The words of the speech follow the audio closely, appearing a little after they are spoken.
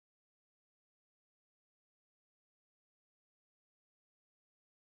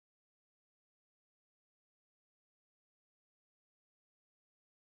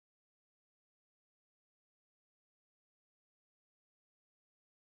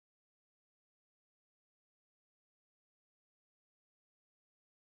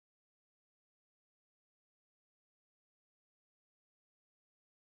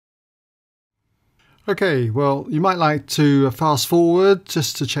Okay, well, you might like to fast forward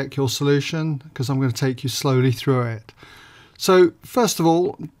just to check your solution, because I'm going to take you slowly through it. So first of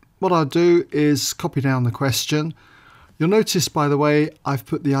all, what I'll do is copy down the question. You'll notice, by the way, I've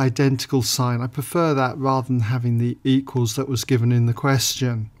put the identical sign. I prefer that rather than having the equals that was given in the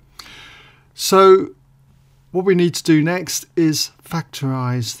question. So what we need to do next is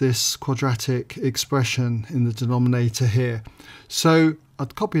factorize this quadratic expression in the denominator here. So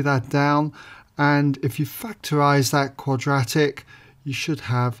I'd copy that down, and if you factorize that quadratic, you should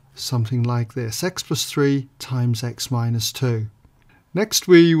have something like this: x plus 3 times x minus 2. Next,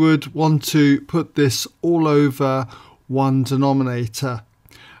 we would want to put this all over one denominator,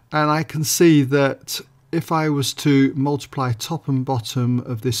 and I can see that if I was to multiply top and bottom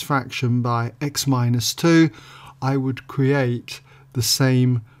of this fraction by x minus 2, I would create the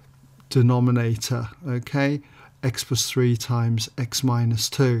same denominator, okay? X plus 3 times x minus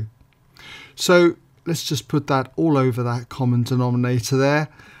 2. So let's just put that all over that common denominator there,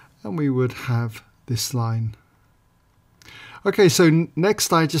 and we would have this line. Okay, so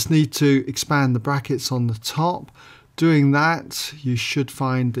next I just need to expand the brackets on the top. Doing that, you should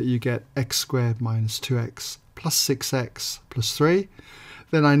find that you get x squared minus 2x plus 6x plus 3.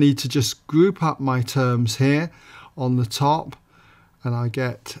 Then I need to just group up my terms here on the top, and I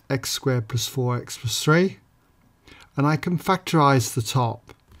get x squared plus 4x plus 3. And I can factorize the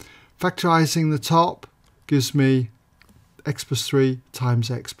top. Factorizing the top gives me x plus 3 times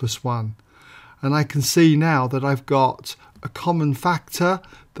x plus 1. And I can see now that I've got a common factor,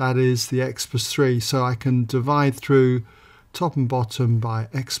 that is the x plus 3. So I can divide through top and bottom by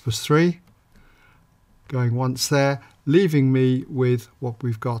x plus 3, going once there, leaving me with what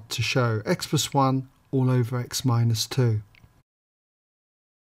we've got to show: x plus 1 all over x minus 2.